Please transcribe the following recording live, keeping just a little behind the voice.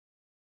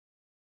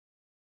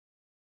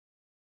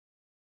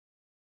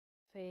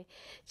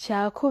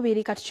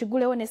Kyakubiri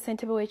katukigulewo ne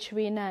ssentebe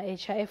w'ekibiina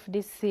ekya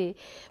FDC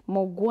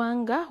mu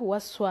ggwanga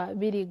Waswa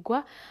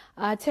Birigwa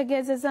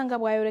ategeezezza nga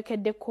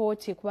bw'ayolekedde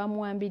kkooti kuba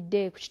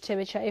muwambidde ku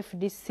kitebe kya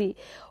FDC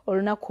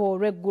olunaku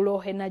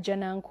olw'eggulo e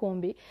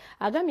Najjanankumbi.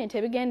 Agambye nti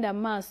ebigenda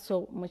mu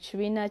maaso mu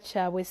kibiina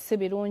kyabwe si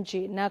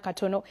birungi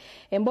n'akatono.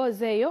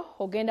 Emboozi eyo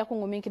ogenda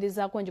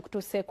kungumiikirizaako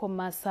ngikutuuseeko mu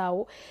maaso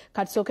awo.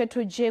 Katusooke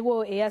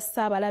tuggyewo eya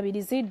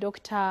Ssaabalabirizi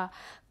Dr.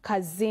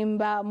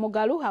 Kazimba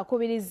Mugalu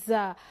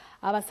akubiriza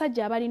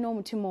abasajja abalina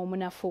omutima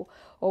omunafu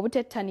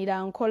obutettanira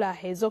nkola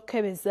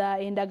ez'okkebeza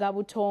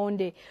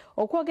endagabutonde.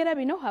 Okwogera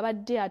bino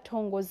abadde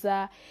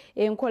atongoza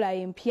enkola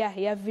empya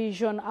ya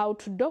Vision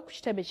Outdoor ku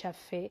kitebe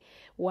kyaffe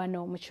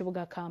wano mu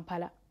kibuga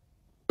Kampala.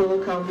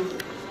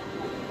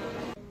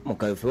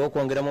 Mukaweefube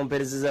w'okwongera mu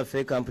mpeereza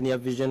zaffe kampuni ya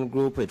Vision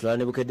Group etwala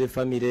ne Bukedde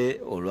famire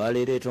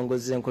olwaleero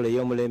etongozza enkola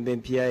ey'omulembe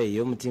empya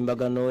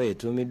ey'omutimbagano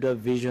etuumiddwa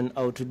Vision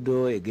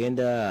Outdoor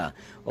egenda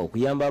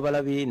okuyamba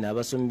abalabi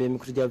n'abasomi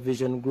b'emikutu gya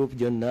Vision Group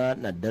gyonna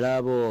naddala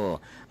abo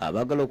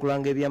abaagala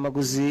okulanga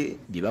ebyamaguzi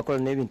bye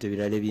bakola n'ebintu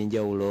ebirala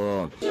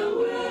eby'enjawulo.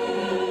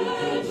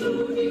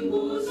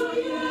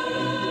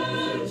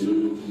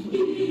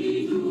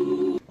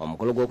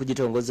 Omukolo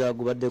gw'okugitongozza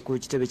gubadde ku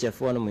kitebe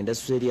kyaffe wano mu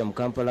indasitule ya mu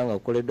Kampala nga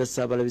gukoleddwa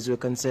Ssaabalabirizi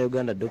w'ekkanisa ya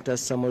Uganda Dr.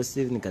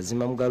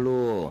 Kazimba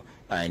Mugalu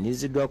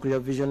ayiniriziddwa akulira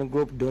Vision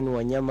Group Don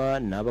Wanyama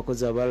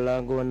n'abakozi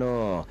abalala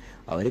ng'ono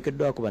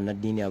awerekeddwako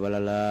bannaddiini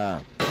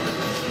abalala.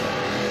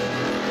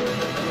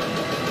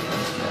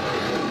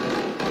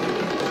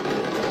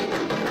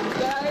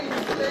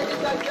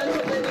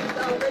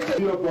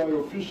 Hereby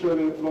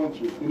officially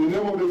launch it. In the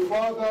name of the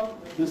Father,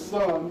 the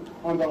Son,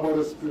 and the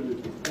Holy Spirit.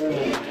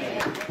 Amen.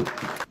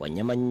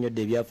 Wanyama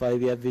nnyonnyodde ebyafaayo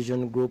bya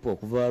Vision Group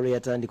okuva lwe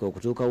yatandika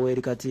okutuuka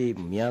w'eri kati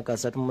mu myaka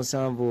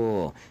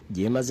 37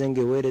 gy'emaze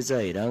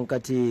ng'eweereza era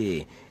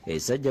nkati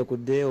esajja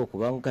kudde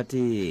okuba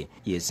nkati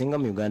yesinga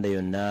mu Uganda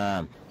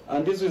yonna.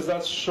 And these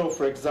results show,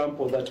 for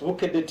example, that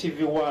Bukedde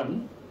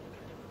TV1,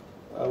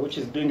 which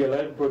is doing a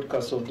live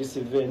broadcast of this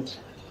event,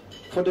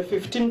 for the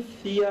 15th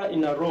year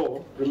in a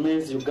row,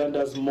 remains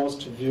Uganda's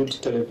most viewed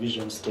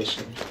television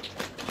station.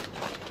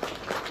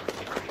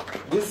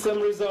 These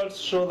same results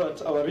show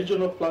that our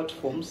regional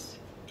platforms,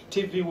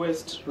 TV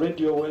West,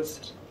 Radio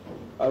West,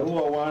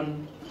 Arua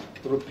One,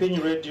 Rupin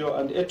Radio,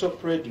 and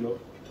Etop Radio,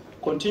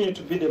 continue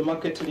to be the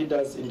market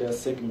leaders in their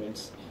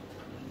segments.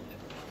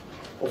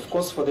 Of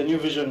course, for the New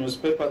Vision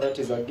newspaper, that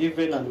is a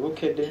given, and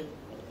Bukedde,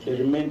 they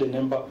remain the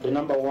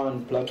number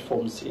one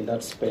platforms in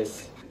that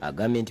space.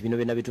 Agambye nti bino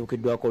byonna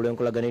bituukiddwako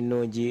olw'enkolagana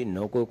ennungi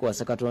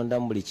n'okwekwasa Katonda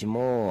mu buli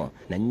kimu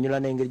nannyonnyola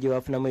n'engeri gye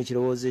bafunamu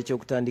ekirowoozo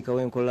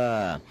eky'okutandikawo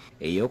enkola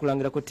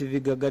ey'okulangirako TV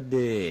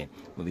gagadde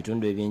mu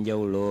bitundu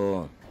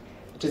eby'enjawulo.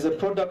 It is a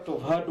product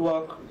of hard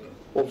work,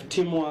 of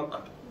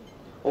teamwork,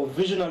 of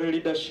visionary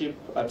leadership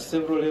at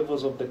several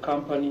levels of the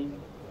company,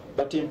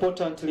 but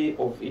importantly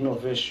of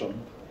innovation.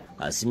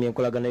 Asimye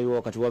enkolagana eriwo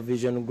wakati wa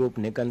Vision Group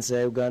n'ekkanisa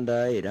ya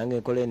Uganda era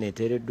ng'enkola eno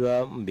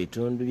eteereddwa mu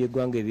bitundu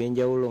by'eggwanga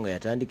eby'enjawulo nga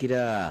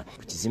yatandikira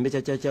ku kizimbe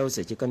kya Church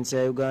House ek'ekkanisa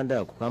ya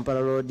Uganda ku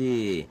Kampala Road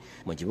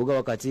mu kibuga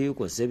wakati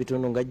kw'ossa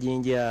ebitundu nga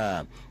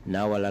Jinja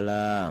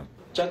n'awalala.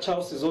 Church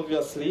House is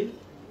obviously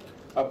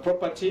a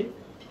property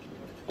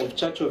of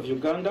Church of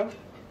Uganda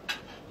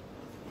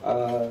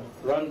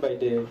run by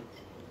the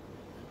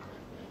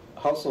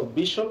House of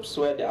Bishops,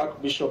 where the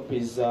Archbishop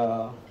is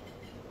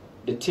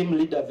the team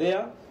leader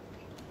there.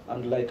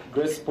 And like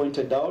Grace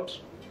pointed out,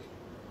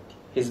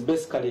 he's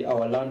basically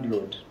our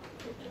landlord.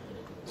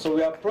 So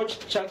we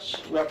approached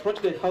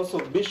the House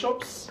of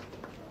Bishops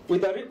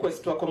with a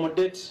request to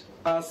accommodate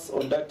us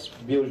on that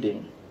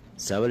building.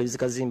 Ssaabalabirizi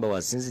Kazimba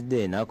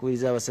wasinzidde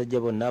n'akubiriza abasajja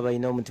bonna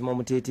abalina omutima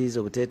omutiitiizi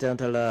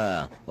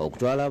obuteetantala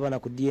okutwala abaana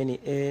ku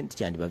DNA nti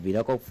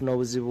kyandibaviirako okufuna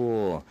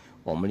obuzibu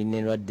omuli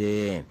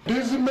n'endwadde.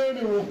 These men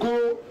will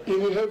go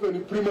in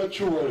heaven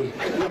prematurely.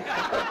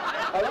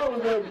 Allow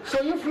them. So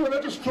if you're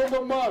not a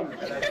stronger man,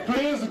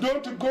 please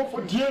don't go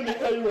for DNA.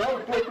 You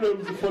have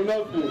problems for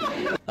nothing.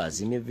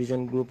 Azimye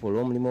Vision Group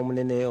olw'omulimu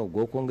omunene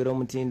ogw'okwongera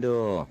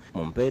omutindo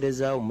mu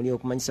mpeereza omuli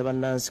okumanyisa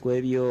bannansi ku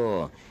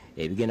ebyo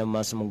ebigenda mu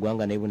maaso mu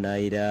ggwanga ne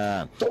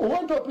bunaayira. So we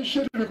want to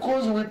appreciate it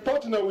because we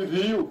partner with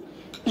you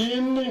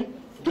in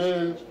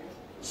the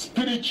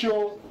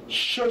spiritual,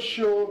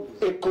 social,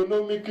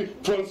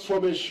 economic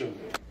transformation.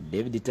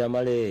 David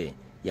Tamale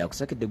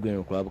yakusakidde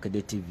gweno ku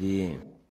Bukedde TV.